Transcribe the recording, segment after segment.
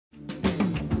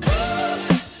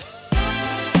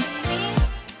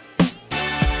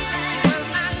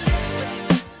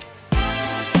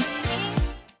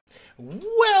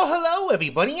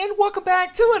Everybody, and welcome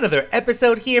back to another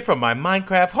episode here from my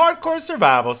Minecraft Hardcore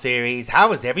Survival series.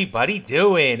 How is everybody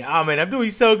doing? Oh man, I'm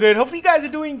doing so good. Hopefully you guys are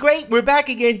doing great. We're back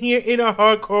again here in our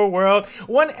hardcore world.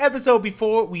 One episode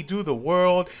before we do the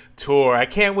world tour. I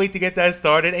can't wait to get that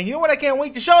started. And you know what I can't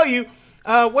wait to show you?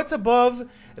 What's above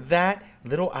that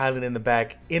little island in the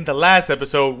back. In the last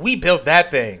episode, we built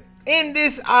that thing. In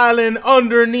this island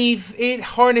underneath, it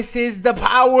harnesses the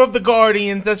power of the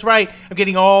Guardians. That's right. I'm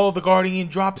getting all the Guardian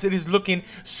drops. It is looking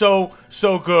so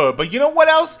good. But you know what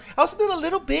else? I also did a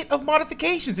little bit of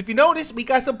modifications. If you notice, we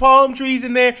got some palm trees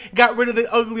in there. Got rid of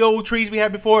the ugly old trees we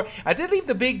had before. I did leave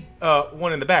the big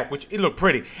one in the back, which it looked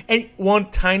pretty. And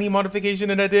one tiny modification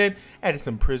that I did, added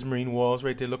some prismarine walls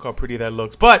right there. Look how pretty that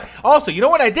looks. But also, you know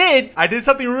what I did? I did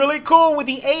something really cool with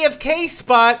the AFK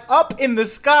spot up in the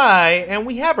sky. And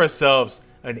we have ourselves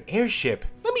an airship.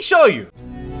 Let me show you.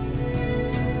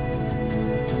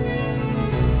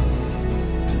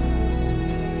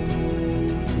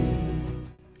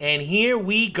 And here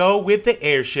we go with the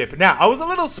airship. Now, I was a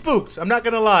little spooked. I'm not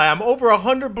gonna lie. I'm over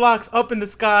 100 blocks up in the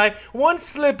sky. One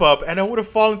slip up and I would have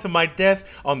fallen to my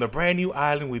death on the brand new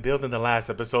island we built in the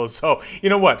last episode. So, you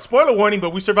know what? Spoiler warning,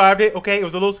 but we survived it, okay? It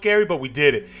was a little scary, but we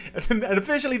did it. And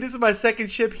officially, this is my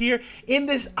second ship here in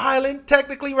this island,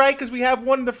 technically, right? Because we have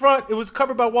one in the front. It was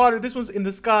covered by water. This one's in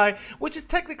the sky, which is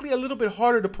technically a little bit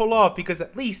harder to pull off because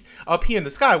at least up here in the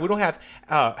sky, we don't have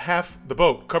half the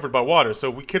boat covered by water.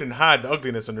 So we couldn't hide the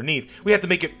ugliness underneath. We have to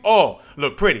make it all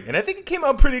look pretty, and I think it came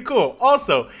out pretty cool.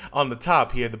 Also on the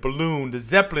top here, the balloon, the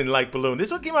Zeppelin like balloon,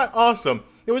 this one came out awesome.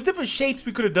 There was different shapes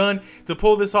we could have done to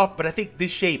pull this off, but I think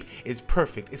this shape is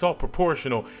perfect. It's all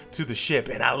proportional to the ship,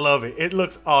 and I love it. It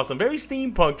looks awesome. Very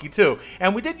steampunky, too.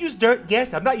 And we did use dirt.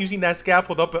 Yes, I'm not using that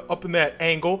scaffold up in that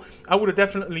angle. I would have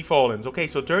definitely fallen. Okay,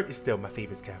 so dirt is still my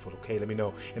favorite scaffold. Okay, let me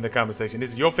know in the comment section.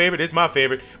 This is your favorite. This is my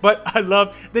favorite. But I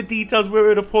love the details we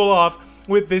were able to pull off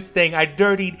with this thing. I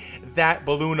dirtied that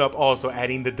balloon up also,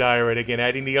 adding the diorite again,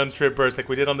 adding the unstripped burst like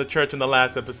we did on the church in the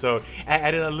last episode. I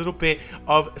added a little bit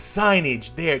of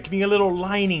signage there, giving a little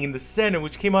lining in the center,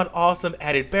 which came out awesome.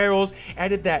 Added barrels,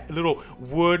 added that little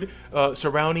wood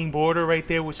surrounding border right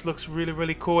there, which looks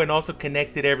really cool, and also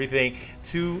connected everything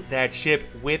to that ship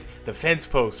with the fence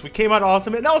posts. We came out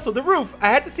awesome. And also the roof, I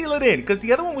had to seal it in because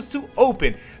the other one was too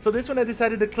open. So this one I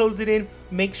decided to close it in,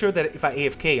 make sure that if I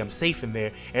AFK, I'm safe in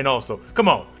there. And also, come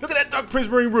on, look at that dark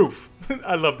prismarine roof.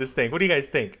 I love this thing. What do you guys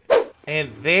think?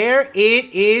 And there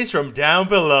it is from down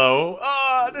below.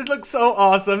 Oh, this looks so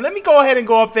awesome. Let me go ahead and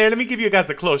go up there. Let me give you guys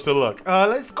a closer look.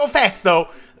 Let's go fast, though.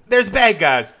 There's bad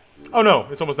guys. Oh, no.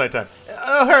 It's almost nighttime.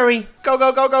 Hurry.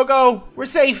 Go. We're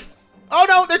safe. Oh,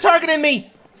 no. They're targeting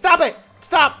me. Stop it.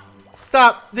 Stop.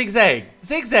 Zigzag.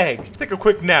 Take a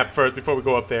quick nap first before we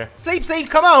go up there. Sleep.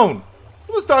 Come on.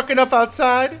 It was dark enough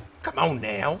outside. Come on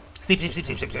now. Sleep.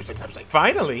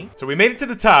 Finally. So we made it to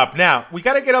the top. Now, we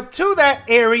got to get up to that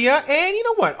area. And you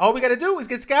know what? All we got to do is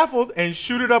get scaffold and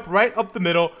shoot it up right up the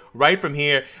middle, right from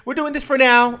here. We're doing this for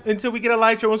now until we get a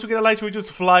elytra. Once we get a elytra, we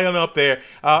just fly on up there.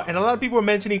 And a lot of people were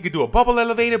mentioning you could do a bubble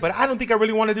elevator, but I don't think I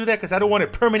really want to do that because I don't want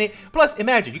it permanent. Plus,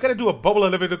 imagine, you got to do a bubble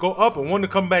elevator to go up and one to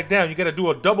come back down. You got to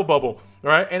do a double bubble, all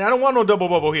right? And I don't want no double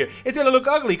bubble here. It's going to look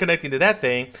ugly connecting to that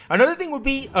thing. Another thing would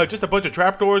be just a bunch of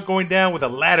trapdoors going down with a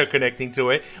ladder connecting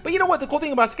to it. But you know what? The cool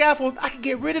thing about scaffold, I can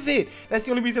get rid of it. That's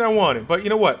the only reason I want it. But you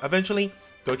know what? Eventually,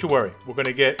 don't you worry. We're going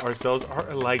to get ourselves our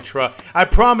elytra. I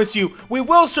promise you, we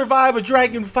will survive a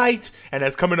dragon fight. And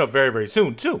that's coming up very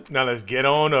soon, too. Now, let's get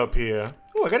on up here.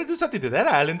 Oh, I got to do something to that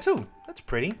island, too. That's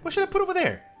pretty. What should I put over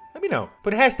there? Let me know.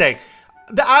 Put a hashtag.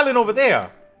 The island over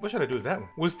there. What should I do to that one?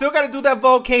 We still got to do that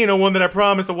volcano one that I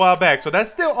promised a while back. So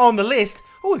that's still on the list.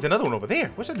 Oh, there's another one over there.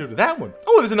 What should I do to that one?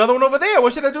 Oh, there's another one over there.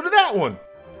 What should I do to that one?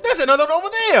 There's another one over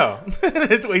there.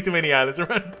 There's way too many islands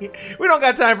around here. We don't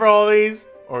got time for all these.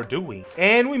 Or do we?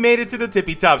 And we made it to the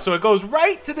tippy top. So it goes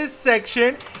right to this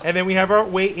section. And then we have our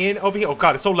way in over here. Oh,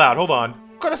 God, it's so loud. Hold on.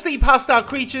 Gonna sleep, hostile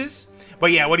creatures. But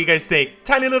yeah, what do you guys think?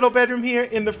 Tiny little bedroom here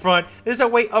in the front. There's our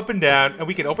way up and down. And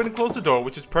we can open and close the door,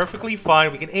 which is perfectly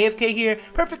fine. We can AFK here.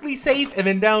 Perfectly safe. And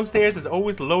then downstairs is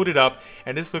always loaded up.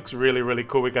 And this looks really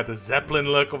cool. We got the Zeppelin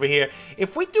look over here.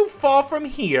 If we do fall from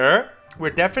here, we're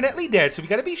definitely dead. So we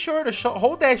got to be sure to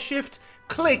hold that shift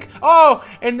click. Oh,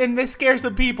 and then this scares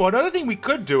some people. Another thing we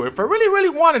could do, if I really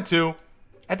wanted to,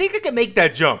 I think I can make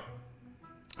that jump.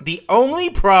 The only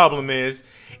problem is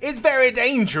it's very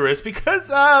dangerous because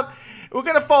we're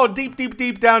going to fall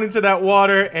deep down into that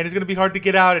water, and it's going to be hard to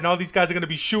get out, and all these guys are going to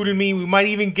be shooting me. We might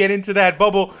even get into that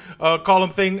bubble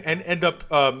column thing and end up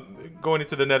going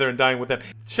into the nether and dying with them.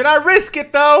 Should I risk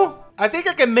it, though? I think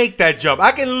I can make that jump.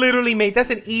 I can literally make,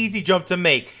 that's an easy jump to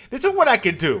make. This is what I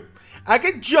could do. I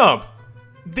could jump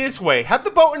this way. Have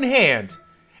the boat in hand.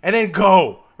 And then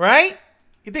go, right?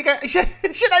 You think should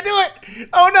I do it?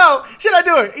 Oh no, should I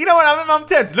do it? You know what, I'm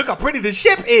tempted. Look how pretty the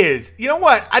ship is. You know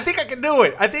what, I think I can do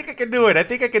it. I think I can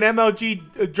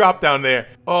MLG drop down there.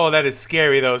 Oh, that is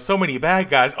scary though. So many bad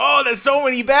guys. Oh, there's so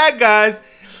many bad guys.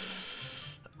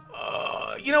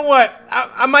 You know what,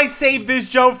 I might save this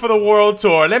jump for the world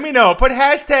tour. Let me know. Put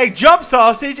hashtag jump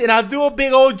sausage and I'll do a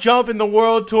big old jump in the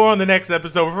world tour on the next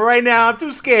episode. For right now, I'm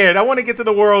too scared. I want to get to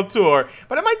the world tour,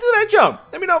 but I might do that jump.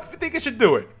 Let me know if you think I should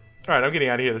do it. All right, I'm getting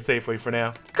out of here the safe way for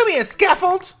now. Come here,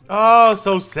 scaffold. Oh,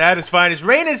 so satisfying. It's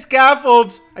raining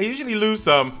scaffolds. I usually lose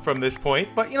some from this point,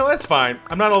 but you know, that's fine.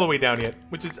 I'm not all the way down yet,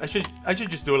 which is, I should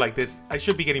just do it like this. I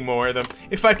should be getting more of them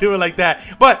if I do it like that.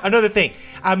 But another thing,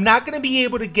 I'm not gonna be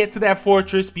able to get to that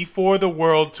fortress before the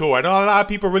world tour. I know a lot of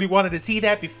people really wanted to see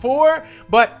that before,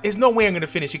 but there's no way I'm gonna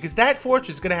finish it because that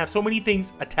fortress is gonna have so many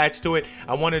things attached to it.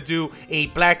 I wanna do a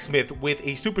blacksmith with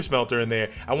a super smelter in there.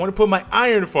 I wanna put my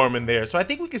iron farm in there. So I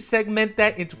think we can segment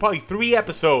that into probably 3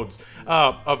 episodes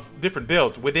of different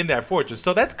builds within that fortress.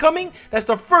 So that's coming. That's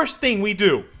the first thing we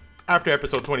do after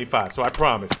episode 25. So I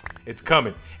promise it's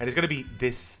coming, and it's gonna be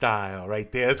this style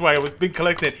right there. That's why I was been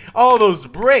collecting all those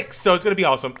bricks. So it's gonna be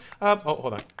awesome. Oh,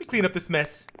 hold on. Let me clean up this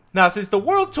mess. Now, since the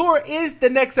world tour is the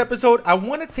next episode, I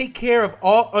want to take care of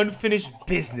all unfinished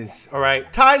business, all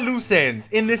right? Tie loose ends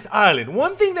in this island.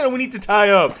 One thing that we need to tie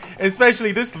up,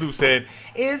 especially this loose end,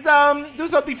 is do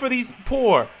something for these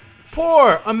poor,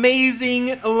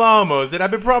 amazing llamas that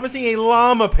I've been promising a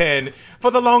llama pen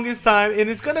for the longest time, and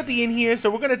it's gonna be in here, so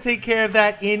we're gonna take care of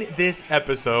that in this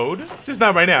episode. Just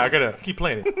not right now, I gotta keep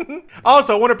playing it.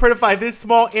 Also, I want to prettify this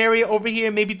small area over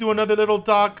here, maybe do another little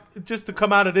dock just to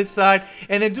come out of this side,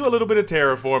 and then do a little bit of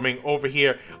terraforming over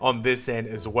here on this end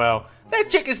as well. That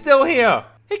chick is still here.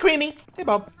 Hey, Creamy. Hey,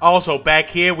 Bob. Also, back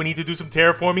here, we need to do some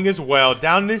terraforming as well.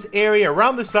 Down in this area,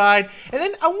 around the side. And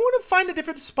then I want to find a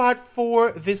different spot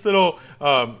for this little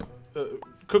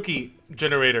cookie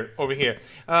generator over here.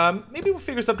 Maybe we'll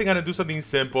figure something out and do something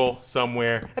simple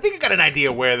somewhere. I think I got an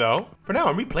idea where, though. For now,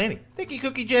 I'm replanning. Thank you,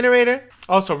 cookie generator.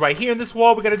 Also, right here in this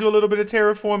wall, we got to do a little bit of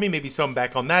terraforming. Maybe some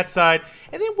back on that side.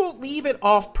 And then we'll leave it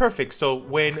off perfect. So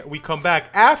when we come back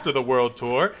after the world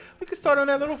tour, we can start on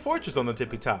that little fortress on the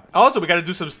tippy top. Also, we got to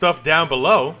do some stuff down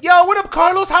below. Yo, what up,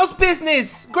 Carlos? How's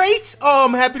business? Great. Oh,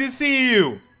 I'm happy to see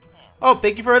you. Oh,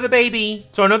 thank you for the baby.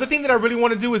 So another thing that I really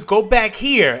want to do is go back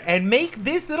here and make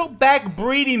this little back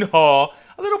breeding hall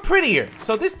a little prettier.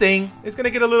 So this thing is going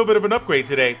to get a little bit of an upgrade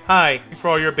today. Hi, thanks for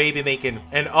all your baby making.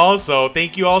 And also,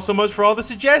 thank you all so much for all the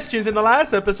suggestions in the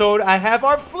last episode. I have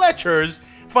our Fletchers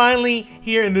finally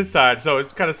here in this side. So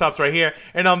it kind of stops right here.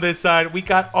 And on this side, we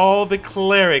got all the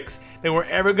clerics that we're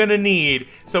ever going to need.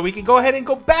 So we can go ahead and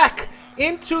go back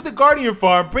into the Guardian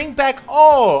farm, bring back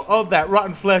all of that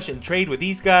rotten flesh and trade with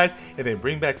these guys, and then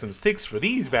bring back some sticks for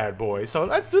these bad boys. So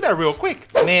let's do that real quick.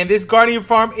 Man, this Guardian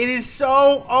farm, it is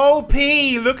so OP.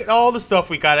 Look at all the stuff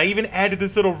we got. I even added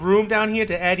this little room down here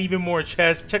to add even more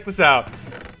chests. Check this out.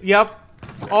 Yep,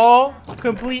 all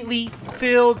completely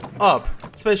filled up.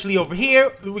 Especially over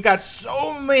here, we got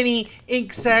so many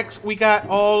ink sacks. We got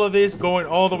all of this going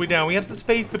all the way down. We have some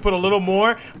space to put a little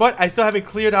more, but I still haven't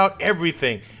cleared out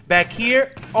everything. Back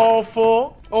here, all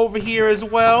full. Over here as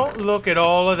well. Look at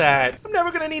all of that. I'm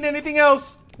never gonna need anything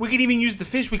else. We can even use the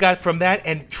fish we got from that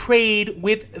and trade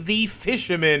with the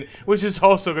fishermen, which is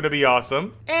also gonna be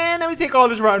awesome. And let me take all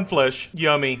this rotten flesh.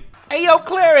 Yummy. Hey, yo,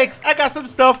 clerics, I got some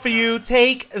stuff for you.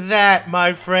 Take that,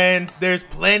 my friends. There's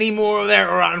plenty more of that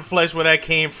rotten flesh where that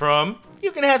came from.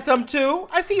 You can have some, too.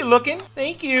 I see you looking.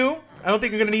 Thank you. I don't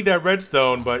think you're going to need that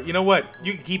redstone, but you know what?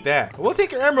 You can keep that. We'll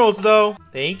take your emeralds, though.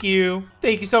 Thank you.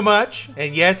 Thank you so much.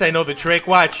 And yes, I know the trick.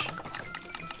 Watch.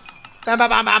 Bam, bam,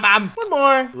 bam, bam, bam. One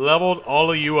more. Leveled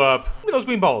all of you up. Give me those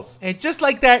green balls. And just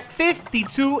like that,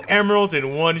 52 emeralds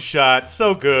in one shot.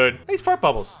 So good. Nice fart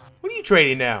bubbles. What are you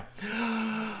trading now?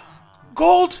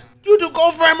 Gold? You do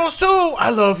gold for emeralds too!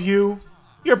 I love you.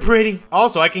 You're pretty.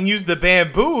 Also, I can use the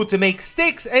bamboo to make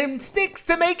sticks and sticks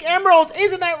to make emeralds.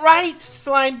 Isn't that right,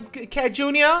 Slime Cat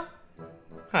Jr.?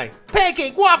 Hi.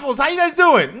 Pancake, waffles, how you guys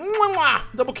doing? Mwah, mwah.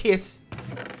 Double kiss.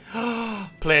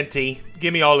 Plenty.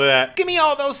 Give me all of that. Give me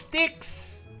all those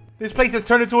sticks. This place has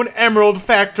turned into an emerald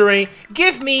factory.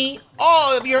 Give me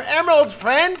all of your emeralds,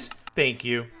 friend. Thank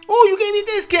you. Oh, you gave me a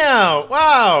discount.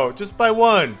 Wow, just by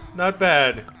one. Not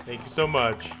bad. Thank you so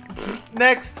much.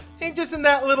 Next, and just in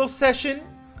that little session,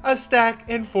 a stack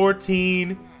and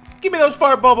 14. Give me those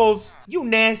fart bubbles. You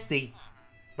nasty,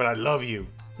 but I love you.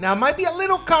 Now, it might be a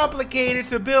little complicated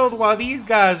to build while these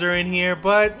guys are in here,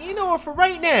 but you know what, for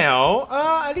right now,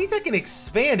 at least I can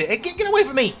expand it. Hey, get away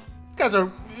from me. You guys are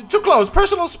too close.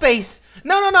 Personal space.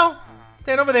 No.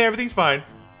 Stand over there. Everything's fine.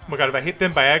 Oh my god, if I hit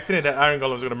them by accident, that iron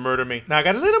golem is going to murder me. Now, I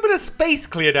got a little bit of space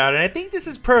cleared out, and I think this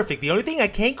is perfect. The only thing, I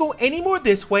can't go any more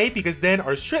this way, because then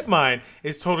our strip mine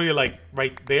is totally, like,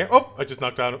 right there. Oh, I just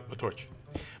knocked out a torch.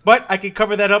 But I can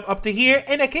cover that up to here,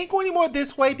 and I can't go any more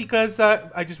this way because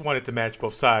I just wanted to match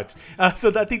both sides.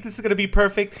 So I think this is going to be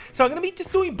perfect. So I'm going to be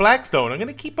just doing blackstone. I'm going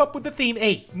to keep up with the theme.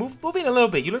 Hey, moving a little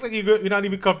bit. You look like you're not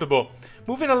even comfortable.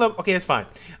 Moving a little. Okay, that's fine.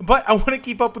 But I want to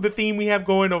keep up with the theme we have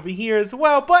going over here as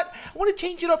well. But I want to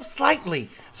change it up slightly.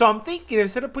 So I'm thinking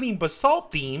instead of putting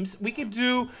basalt beams, we could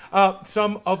do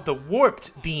some of the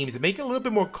warped beams and make it a little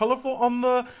bit more colorful on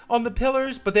the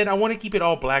pillars. But then I want to keep it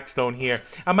all blackstone here.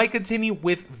 I might continue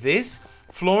with this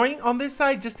flooring on this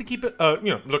side just to keep it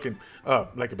looking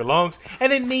like it belongs,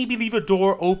 and then maybe leave a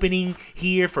door opening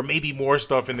here for maybe more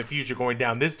stuff in the future going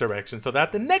down this direction, so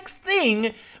that the next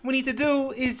thing we need to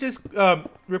do is just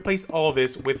replace all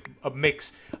this with a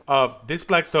mix of this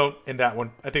blackstone and that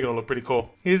one. I think it'll look pretty cool.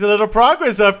 Here's a little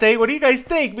progress update. What do you guys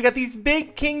think? We got these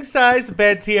big king size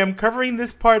beds here. I'm covering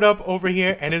this part up over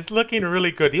here and it's looking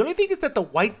really good. The only thing is that the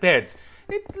white beds,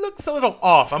 it looks a little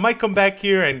off. I might come back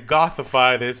here and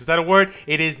gothify this. Is that a word?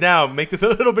 It is now. Make this a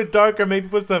little bit darker. Maybe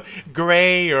put some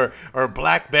gray or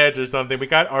black beds or something. We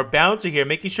got our bouncer here,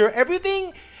 making sure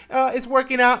everything is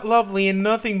working out lovely and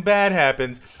nothing bad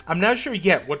happens. I'm not sure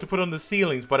yet what to put on the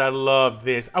ceilings, but I love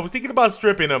this. I was thinking about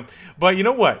stripping them, but you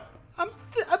know what? I'm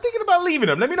thinking about leaving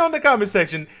them. Let me know in the comment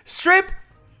section. Strip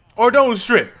or don't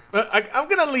strip. I'm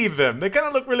gonna leave them. They kind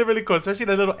of look really, really cool, especially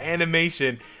that little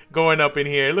animation going up in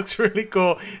here. It looks really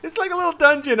cool. It's like a little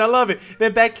dungeon. I love it.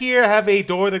 Then back here, I have a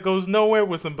door that goes nowhere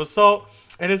with some basalt,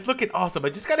 and it's looking awesome. I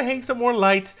just gotta hang some more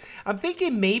lights. I'm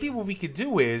thinking maybe what we could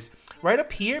do is right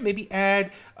up here, maybe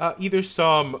add either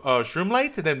some shroom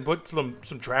lights and then put some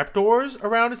trapdoors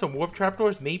around it, some warp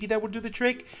trapdoors. Maybe that would do the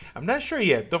trick. I'm not sure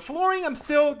yet. The flooring, I'm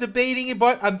still debating it,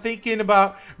 but I'm thinking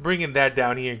about bringing that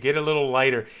down here, get a little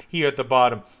lighter here at the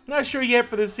bottom. Not sure yet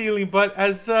for the ceiling, but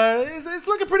as it's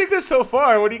looking pretty good so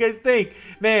far. What do you guys think?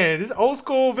 Man, this old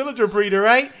school villager breeder,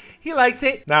 right? He likes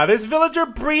it. Now, this villager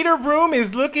breeder room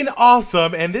is looking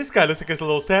awesome, and this guy looks like it's a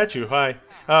little statue. Hi.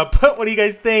 But what do you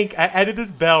guys think? I added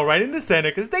this bell right in the center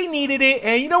because they needed it,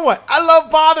 and you know what? I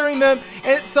love bothering them,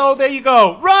 and so there you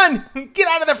go. Run! Get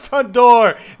out of the front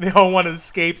door! They all want to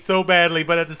escape so badly,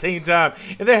 but at the same time,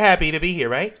 they're happy to be here,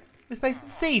 right? It's nice and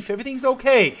safe. Everything's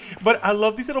okay. But I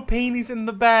love these little paintings in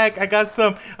the back. I got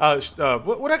some,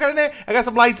 what I got in there? I got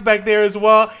some lights back there as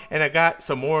well. And I got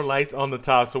some more lights on the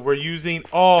top. So we're using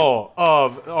all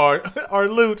of our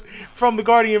loot from the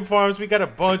Guardian Farms. We got a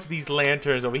bunch of these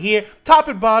lanterns over here. Top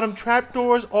and bottom,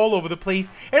 trapdoors all over the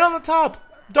place. And on the top,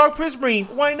 dark prismarine.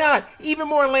 Why not? Even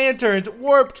more lanterns.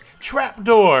 Warped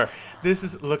trapdoor. This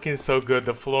is looking so good.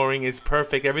 The flooring is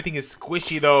perfect. Everything is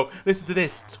squishy though. Listen to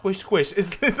this. Squish, squish.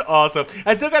 Is this awesome?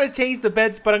 I still gotta change the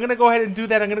beds, but I'm gonna go ahead and do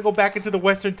that. I'm gonna go back into the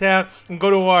western town and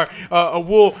go to our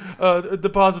wool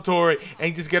depository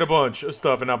and just get a bunch of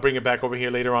stuff, and I'll bring it back over here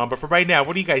later on. But for right now,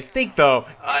 what do you guys think though?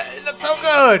 It looks so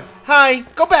good. Hi,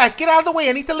 go back. Get out of the way.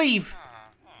 I need to leave.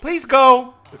 Please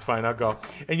go. It's fine, I'll go.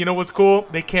 And you know what's cool?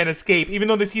 They can't escape. Even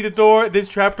though they see the door, this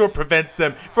trapdoor prevents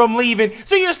them from leaving.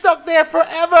 So you're stuck there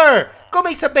forever. Go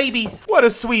make some babies. What a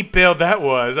sweet build that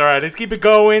was. All right, let's keep it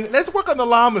going. Let's work on the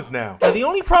llamas now. Now, the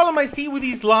only problem I see with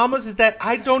these llamas is that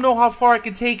I don't know how far I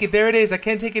can take it. There it is. I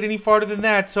can't take it any farther than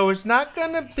that. So it's not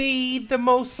going to be the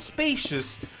most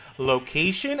spacious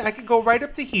location. I could go right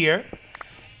up to here.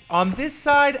 On this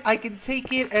side, I can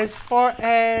take it as far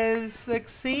as,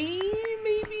 let's see,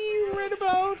 maybe right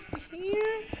about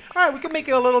here. All right, we can make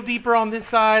it a little deeper on this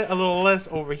side, a little less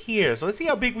over here. So let's see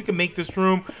how big we can make this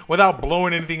room without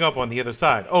blowing anything up on the other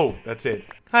side. Oh, that's it.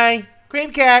 Hi,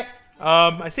 Cream Cat.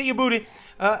 I see you booty.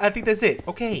 I think that's it.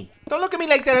 Okay. Don't look at me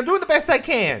like that. I'm doing the best I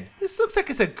can. This looks like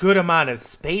it's a good amount of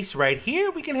space right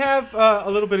here. We can have a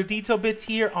little bit of detail bits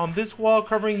here on this wall,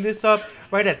 covering this up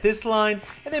right at this line.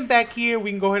 And then back here, we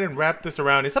can go ahead and wrap this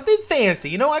around in something fancy.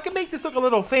 You know, I can make this look a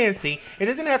little fancy. It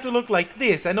doesn't have to look like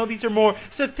this. I know these are more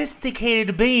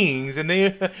sophisticated beings, and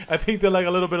I think they're like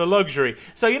a little bit of luxury.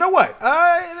 So you know what?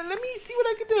 Let me see what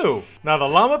I can do. Now, the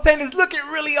llama pen is looking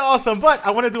really awesome, but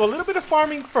I want to do a little bit of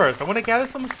farming first. I want to gather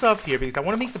some stuff here because I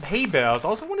want to make some hay bales. I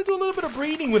also want to do a little bit of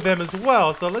breeding with them as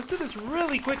well. So let's do this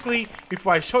really quickly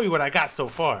before I show you what I got so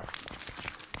far.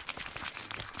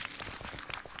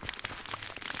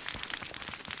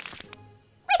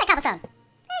 Where's that cobblestone?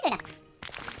 Good enough.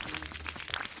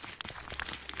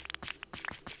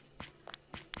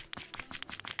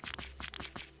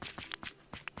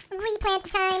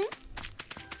 Replant time.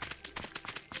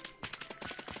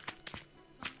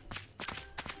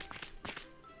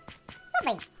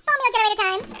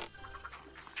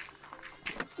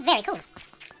 very cool.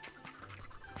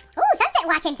 Ooh, sunset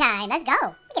watching time. Let's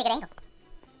go. We get a good angle.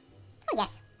 Oh,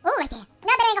 yes. Ooh, right there.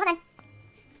 Not better angle. Hold on.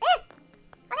 Oh,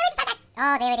 there is sunset.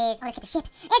 Oh, there it is. Oh, let's get the ship.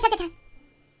 And sunset time.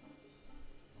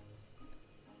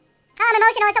 Oh, I'm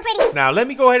emotional. It's so pretty. Now, let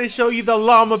me go ahead and show you the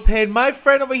llama pen. My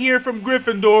friend over here from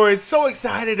Gryffindor is so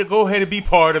excited to go ahead and be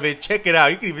part of it. Check it out.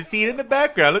 You can even see it in the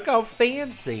background. Look how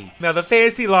fancy. Now, the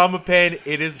fancy llama pen,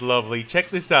 it is lovely. Check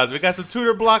this out. So we got some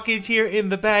Tudor blockage here in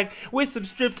the back with some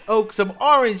stripped oak, some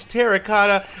orange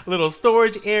terracotta, little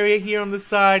storage area here on the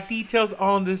side, details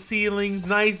on the ceilings,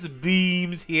 nice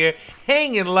beams here,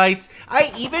 hanging lights.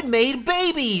 I even made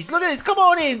babies. Look at this. Come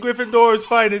on in, Gryffindor's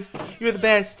finest. You're the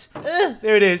best.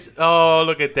 There it is. Oh,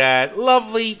 look at that.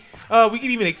 Lovely. We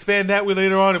can even expand that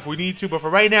later on if we need to, but for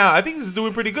right now, I think this is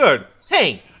doing pretty good.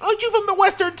 Hey, aren't you from the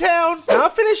western town? Now, I'll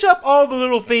finish up all the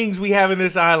little things we have in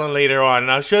this island later on,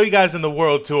 and I'll show you guys in the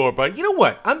world tour. But you know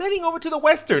what? I'm heading over to the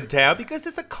western town because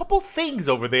there's a couple things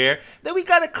over there that we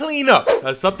gotta clean up.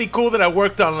 Something cool that I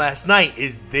worked on last night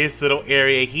is this little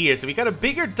area here. So we got a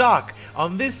bigger dock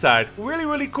on this side. Really,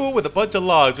 really cool with a bunch of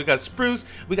logs. We got spruce,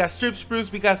 we got strip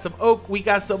spruce, we got some oak, we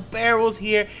got some barrels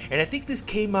here. And I think this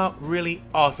came out really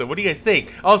awesome. What do you guys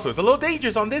think? Also, it's a little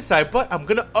dangerous on this side, but I'm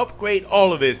gonna upgrade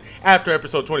all of this after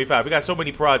episode 25. We got so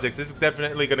many projects. This is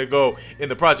definitely going to go in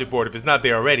the project board if it's not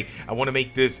there already. I want to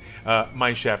make this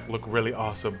mine shaft look really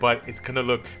awesome, but it's going to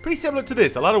look pretty similar to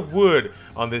this. A lot of wood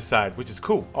on this side, which is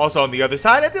cool. Also on the other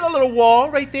side, I did a little wall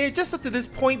right there just up to this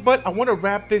point, but I want to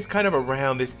wrap this kind of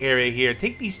around this area here.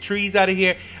 Take these trees out of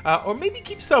here, or maybe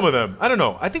keep some of them. I don't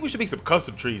know. I think we should make some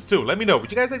custom trees too. Let me know.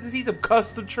 Would you guys like to see some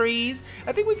custom trees?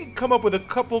 I think we can come up with a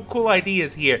couple cool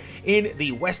ideas here in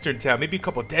the western town. Maybe a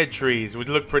couple dead trees would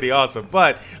look pretty awesome,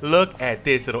 but look at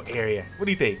this little area. What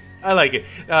do you think? I like it.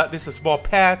 This is a small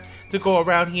path to go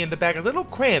around here in the back. It's a little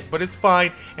cramped, but it's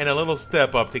fine. And a little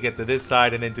step up to get to this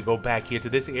side and then to go back here to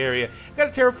this area.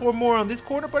 Got to terraform more on this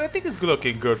corner, but I think it's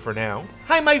looking good for now.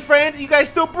 Hi, my friends. You guys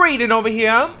still breeding over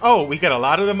here? Oh, we got a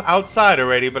lot of them outside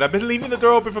already, but I've been leaving the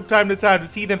door open from time to time to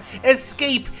see them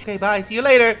escape. Okay, bye. See you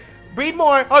later. Breed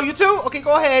more. Oh, you too? Okay,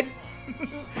 go ahead.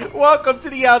 Welcome to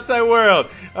the outside world.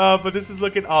 But this is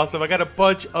looking awesome. I got a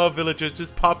bunch of villagers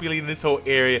just populating this whole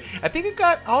area. I think I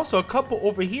got also a couple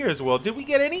over here as well. Did we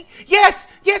get any? Yes!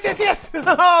 Yes, yes, yes!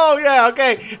 Oh, yeah,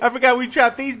 okay. I forgot we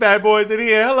trapped these bad boys in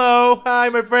here. Hello. Hi,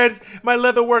 my friends. My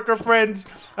leather worker friends.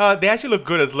 They actually look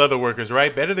good as leather workers,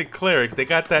 right? Better than clerics. They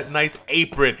got that nice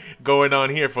apron going on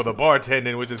here for the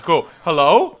bartending, which is cool.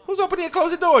 Hello? Who's opening and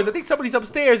closing doors? I think somebody's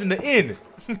upstairs in the inn.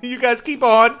 You guys keep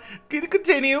on.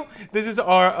 Continue. This is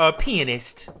our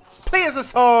pianist. Play us a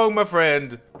song, my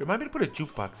friend. Remind me to put a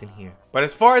jukebox in here. But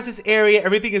as far as this area,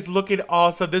 everything is looking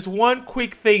awesome. There's one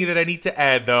quick thing that I need to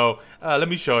add, though. Let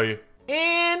me show you.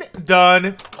 And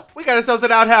done. We got ourselves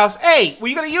an outhouse. Hey, were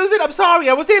you going to use it? I'm sorry.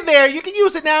 I was in there. You can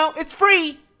use it now. It's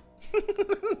free.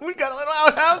 We got a little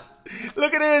outhouse.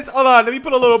 Look at this. Hold on. Let me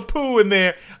put a little poo in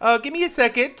there. Give me a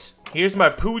second. Here's my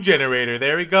poo generator.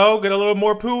 There we go. Get a little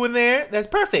more poo in there. That's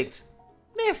perfect.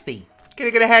 Nasty. Can I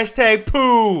get a hashtag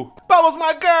poo? Bubbles,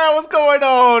 my girl, what's going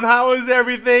on? How is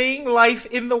everything? Life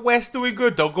in the West doing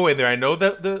good? Don't go in there. I know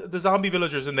the zombie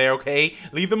villagers in there, okay?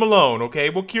 Leave them alone, okay?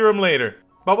 We'll cure them later.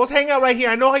 Bubbles, hang out right here.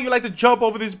 I know how you like to jump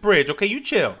over this bridge, okay? You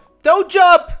chill. Don't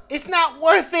jump. It's not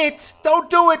worth it. Don't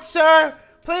do it, sir.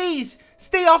 Please,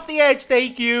 stay off the edge.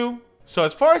 Thank you. So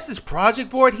as far as this project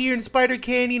board here in Spider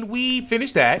Canyon, we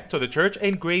finished that. So the church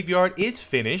and graveyard is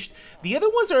finished. The other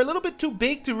ones are a little bit too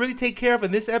big to really take care of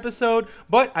in this episode,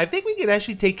 but I think we can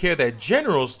actually take care of that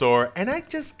general store. And I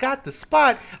just got the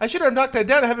spot. I should have knocked that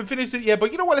down. I haven't finished it yet,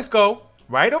 but you know what? Let's go.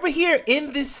 Right over here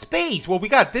in this space. Well, we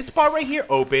got this spot right here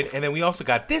open, and then we also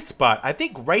got this spot. I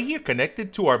think right here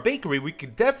connected to our bakery, we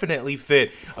could definitely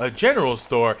fit a general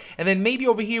store. And then maybe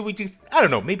over here we just, I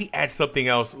don't know, maybe add something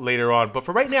else later on. But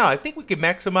for right now, I think we can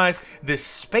maximize this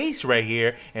space right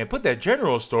here and put that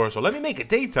general store. So let me make it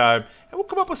daytime, and we'll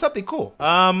come up with something cool.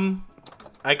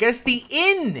 I guess the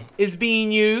inn is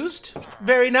being used.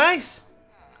 Very nice.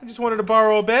 I just wanted to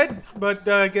borrow a bed, but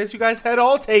I guess you guys had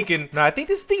all taken. Now, I think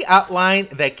this is the outline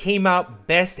that came out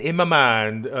best in my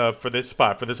mind for this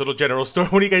spot, for this little general store.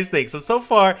 What do you guys think? So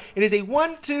far, it is a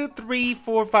 1, 2, 3,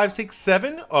 4, 5, 6,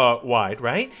 7 wide,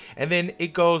 right? And then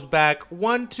it goes back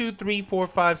 1, 2, 3, 4,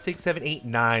 5, 6, 7, 8,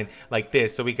 9, like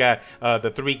this. So we got the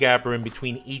 3 gapper in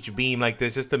between each beam like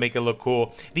this, just to make it look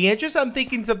cool. The entrance, I'm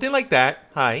thinking something like that.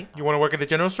 Hi, you want to work at the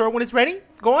general store when it's ready?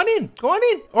 Go on in. Go on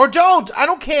in. Or don't. I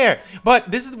don't care. But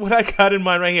this is what I got in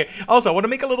mind right here. Also, I want to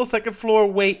make a little second floor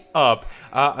way up.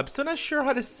 I'm still not sure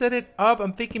how to set it up.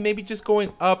 I'm thinking maybe just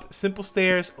going up simple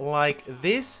stairs like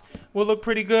this will look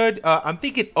pretty good. I'm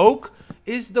thinking oak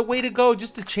is the way to go,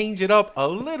 just to change it up a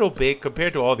little bit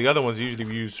compared to all the other ones. Usually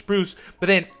we use spruce, but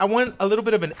then I want a little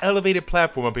bit of an elevated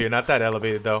platform up here. Not that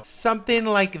elevated though. Something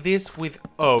like this with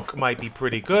oak might be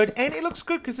pretty good, and it looks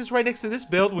good because it's right next to this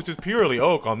build, which is purely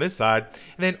oak on this side.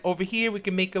 And then over here we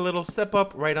can make a little step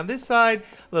up right on this side,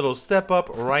 a little step up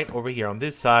right over here on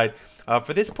this side.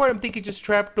 For this part, I'm thinking just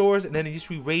trapdoors, and then just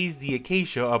we raise the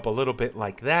acacia up a little bit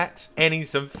like that. Adding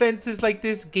some fences like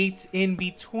this, gates in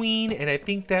between, and I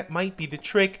think that might be the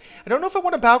trick. I don't know if I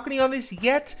want a balcony on this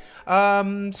yet.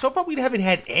 So far, we haven't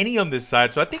had any on this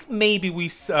side, so I think maybe we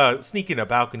sneak in a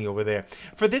balcony over there.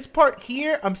 For this part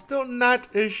here, I'm still not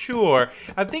sure.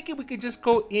 I'm thinking we could just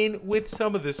go in with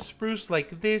some of the spruce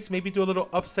like this, maybe do a little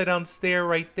upside down stair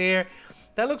right there.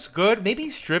 That looks good. Maybe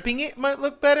stripping it might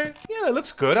look better. Yeah, that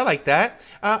looks good. I like that.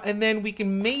 And then we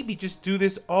can maybe just do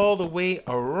this all the way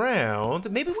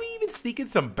around. Maybe we even sneak in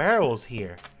some barrels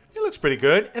here. It looks pretty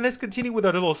good. And let's continue with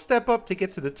our little step up to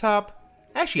get to the top.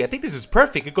 Actually, I think this is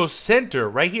perfect. It goes center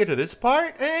right here to this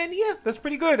part. And yeah, that's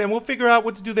pretty good. And we'll figure out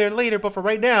what to do there later. But for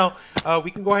right now,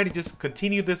 we can go ahead and just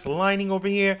continue this lining over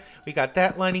here. We got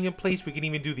that lining in place. We can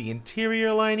even do the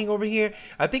interior lining over here.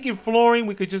 I think in flooring,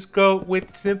 we could just go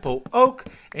with simple oak.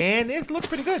 And it's looks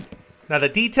pretty good. Now the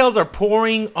details are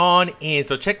pouring on in.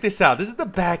 So check this out. This is the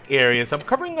back area. So I'm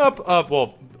covering up,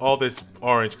 well, all this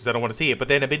orange because I don't want to see it, but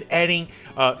then I've been adding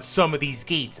some of these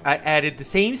gates. I added the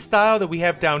same style that we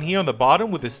have down here on the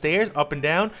bottom with the stairs up and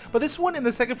down, but this one in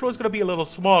the second floor is going to be a little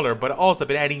smaller. But also I've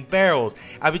been adding barrels.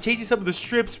 I've been changing some of the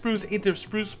strip spruce into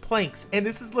spruce planks, and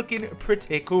this is looking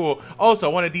pretty cool. Also,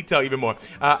 I want to detail even more.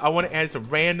 I want to add some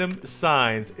random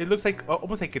signs. It looks like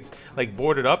almost like it's like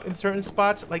boarded up in certain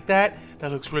spots like that.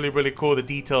 That looks really, really cool. The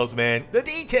details, man. The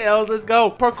details. Let's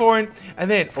go. Parkouring. And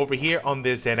then over here on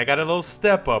this end, I got a little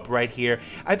step up right here.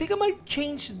 I think I might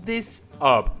change this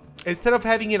up. Instead of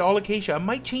having it all acacia, I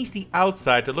might change the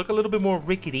outside to look a little bit more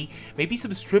rickety. Maybe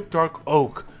some strip dark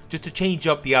oak just to change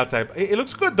up the outside. It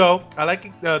looks good though. I like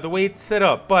it, the way it's set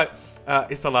up, but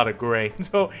it's a lot of gray.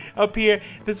 So up here,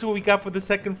 this is what we got for the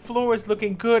second floor. It's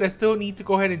looking good. I still need to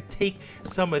go ahead and take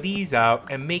some of these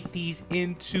out and make these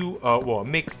into well, a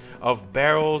mix of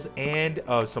barrels and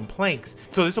some planks.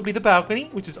 So this will be the balcony,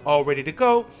 which is all ready to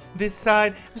go. This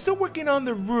side, I'm still working on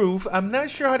the roof. I'm not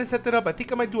sure how to set that up. I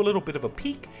think I might do a little bit of a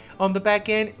peak on the back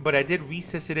end, but I did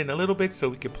recess it in a little bit so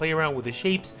we could play around with the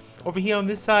shapes. Over here on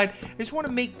this side, I just want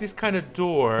to make this kind of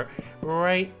door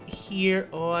right here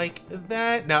like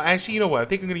that. Now actually, you know what, I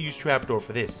think I'm gonna use trapdoor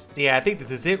for this. Yeah, I think this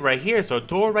is it right here. So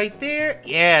door right there.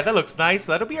 Yeah, that looks nice.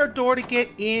 So that'll be our door to get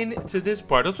into this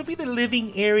part. This will be the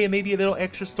living area, maybe a little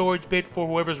extra storage bit for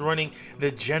whoever's running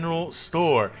the general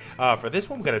store. For this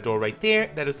one, we got a door right there.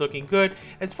 That is looking good.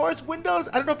 As far as windows,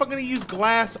 I don't know if I'm gonna use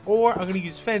glass or I'm gonna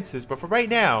use fences, but for right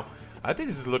now, I think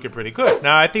this is looking pretty good.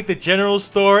 Now, I think the general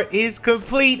store is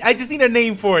complete. I just need a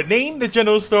name for it. Name the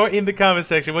general store in the comment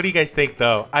section. What do you guys think,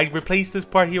 though? I replaced this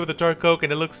part here with a dark oak,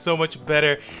 and it looks so much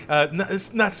better.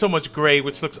 It's not so much gray,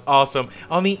 which looks awesome.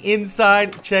 On the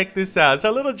inside, check this out. It's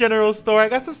our little general store. I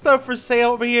got some stuff for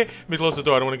sale over here. Let me close the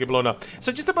door. I don't want to get blown up.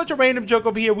 So just a bunch of random junk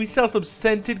over here. We sell some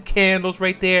scented candles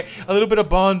right there. A little bit of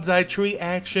bonsai tree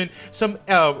action. Some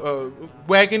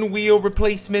wagon wheel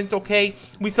replacements, okay?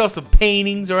 We sell some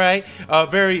paintings, all right?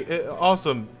 Very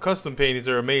awesome custom paintings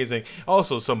are amazing.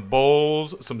 Also some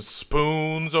bowls, some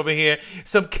spoons over here,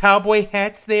 some cowboy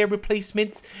hats there,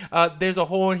 replacements. There's a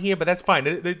hole in here, but that's fine.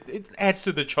 It adds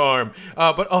to the charm.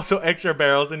 But also extra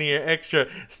barrels in here, extra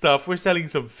stuff. We're selling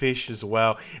some fish as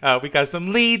well. We got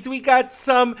some leads. We got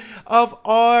some of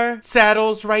our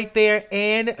saddles right there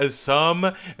and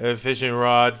some fishing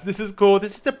rods. This is cool.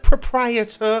 This is the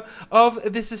proprietor of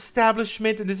this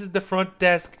establishment, and this is the front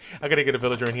desk. I gotta get a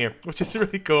villager in here, which is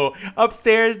really cool.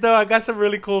 Upstairs though, I got some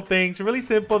really cool things. Really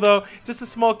simple though. Just a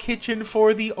small kitchen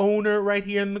for the owner right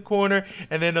here in the corner,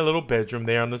 and then a little bedroom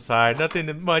there on the side.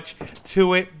 Nothing much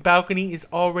to it. Balcony is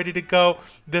all ready to go.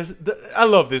 I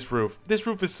love this roof. This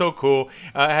roof is so cool.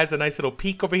 It has a nice little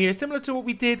peak over here, similar to what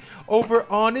we did over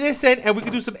on this end, and we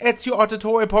can do some Ezio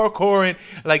auditory parkouring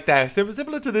like that.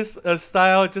 Similar to this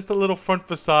style, just a little front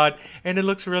facade, and it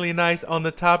looks really nice on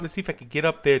the top. Let's see if I can get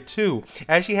up there too.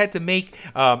 I actually had to make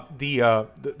the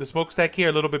smokestack here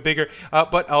a little bit bigger,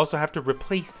 but I also have to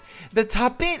replace the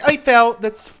top bit. I fell.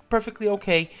 That's perfectly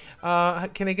okay.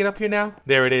 Can I get up here now?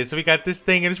 There it is. So we got this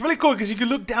thing, and it's really cool because you can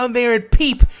look down there and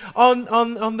peep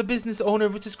on the business owner,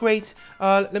 which is great.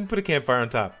 Let me put a campfire on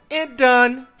top. And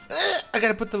done. I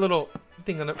gotta put the little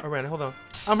thing around it. Hold on.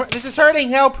 This is hurting.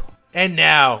 Help. And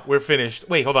now we're finished.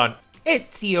 Wait, hold on.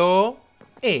 Ezio.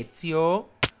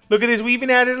 Look at this. We even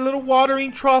added a little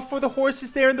watering trough for the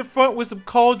horses there in the front with some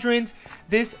cauldrons.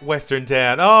 this western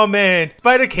town. Oh man,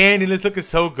 Spider Canyon is looking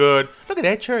so good. Look at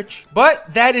that church.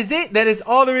 But that is it. That is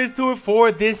all there is to it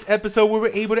for this episode. We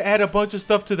were able to add a bunch of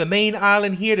stuff to the main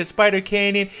island here, to Spider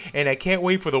Canyon, and I can't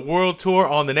wait for the world tour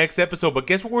on the next episode. But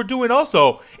guess what we're doing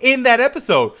also in that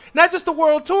episode? Not just the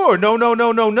world tour.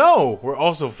 No. We're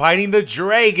also fighting the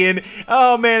dragon.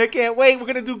 Oh man, I can't wait. We're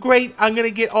gonna do great. I'm gonna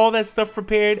get all that stuff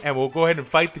prepared, and we'll go ahead and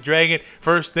fight the dragon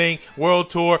first thing. World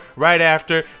tour right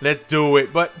after. Let's do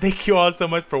it. But thank you all so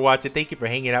much for watching. Thank you for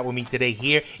hanging out with me today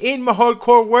here in my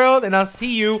hardcore world, and I'll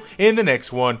see you in the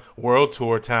next one. World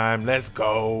tour time. Let's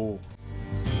go.